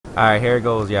Alright, here it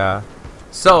goes, y'all.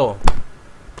 So,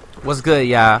 what's good,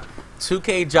 y'all?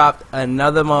 2K dropped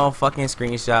another motherfucking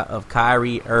screenshot of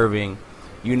Kyrie Irving,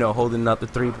 you know, holding up the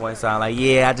 3-point sign. Like,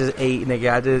 yeah, I just ate,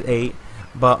 nigga, I just ate.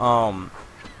 But,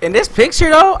 in this picture,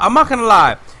 though, I'm not gonna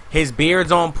lie. His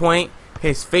beard's on point.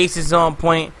 His face is on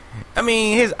point. I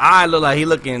mean, his eye look like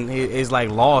is like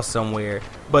lost somewhere.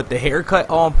 But the haircut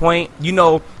on point. You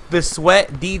know, the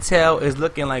sweat detail is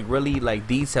looking like really like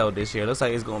detailed this year. Looks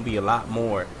like it's gonna be a lot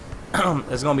more.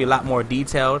 It's gonna be a lot more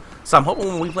detailed. So I'm hoping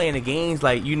when we play in the games,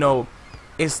 like, you know,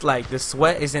 it's like the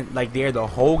sweat isn't like there the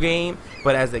whole game,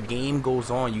 but as the game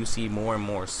goes on, you see more and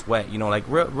more sweat. You know, like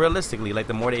realistically, like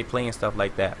the more they play and stuff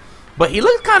like that. But he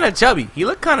looked kind of chubby. He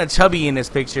looked kind of chubby in this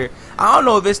picture. I don't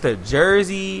know if it's the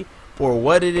jersey or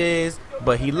what it is,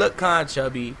 but he looked kind of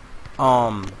chubby.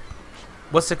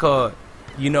 What's it called?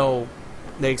 You know,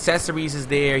 the accessories is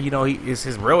there. You know, it's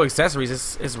his real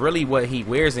accessories. It's really what he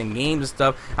wears in games and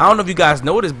stuff. I don't know if you guys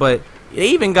noticed, but they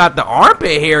even got the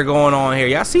armpit hair going on here.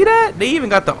 Y'all see that? They even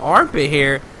got the armpit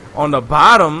hair on the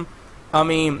bottom. I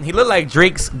mean, he looked like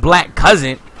Drake's black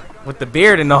cousin with the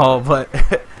beard and all, but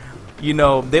you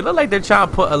know, they look like they're trying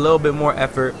to put a little bit more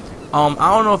effort. I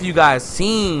don't know if you guys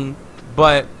seen,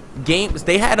 but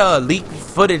they had a leaked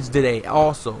footage today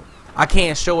also. I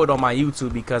can't show it on my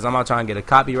YouTube because I'm not trying to get a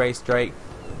copyright strike.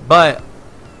 But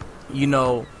you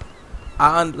know,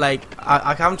 I'm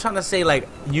trying to say, like,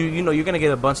 you know, you're gonna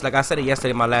get a bunch, like I said it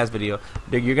yesterday in my last video,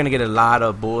 you're gonna get a lot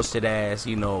of bullshit ass,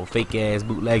 you know, fake ass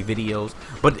bootleg videos.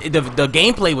 But the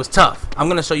gameplay was tough. I'm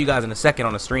gonna show you guys in a second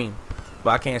on the stream,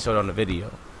 but I can't show it on the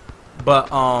video.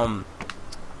 But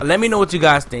let me know what you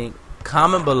guys think.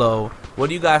 Comment below. What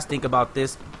do you guys think about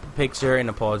this picture and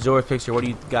the Paul George picture? What do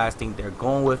you guys think they're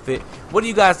going with it? What do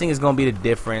you guys think is gonna be the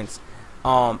difference?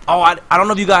 I don't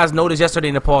know if you guys noticed yesterday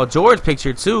in the Paul George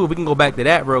picture too. We can go back to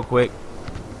that real quick.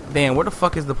 Damn, where the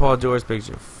fuck is the Paul George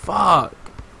picture? Fuck.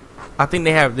 I think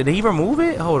they have. Did he remove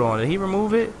it? Hold on. Did he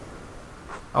remove it?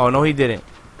 Oh no, he didn't.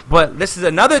 But this is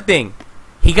another thing.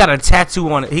 He got a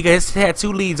tattoo on it. He got his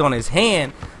tattoo leads on his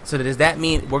hand. So does that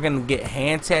mean we're gonna get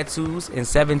hand tattoos in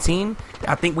 17?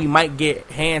 I think we might get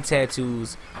hand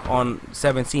tattoos on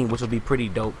 17, which will be pretty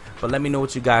dope. But let me know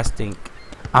what you guys think.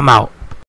 I'm out.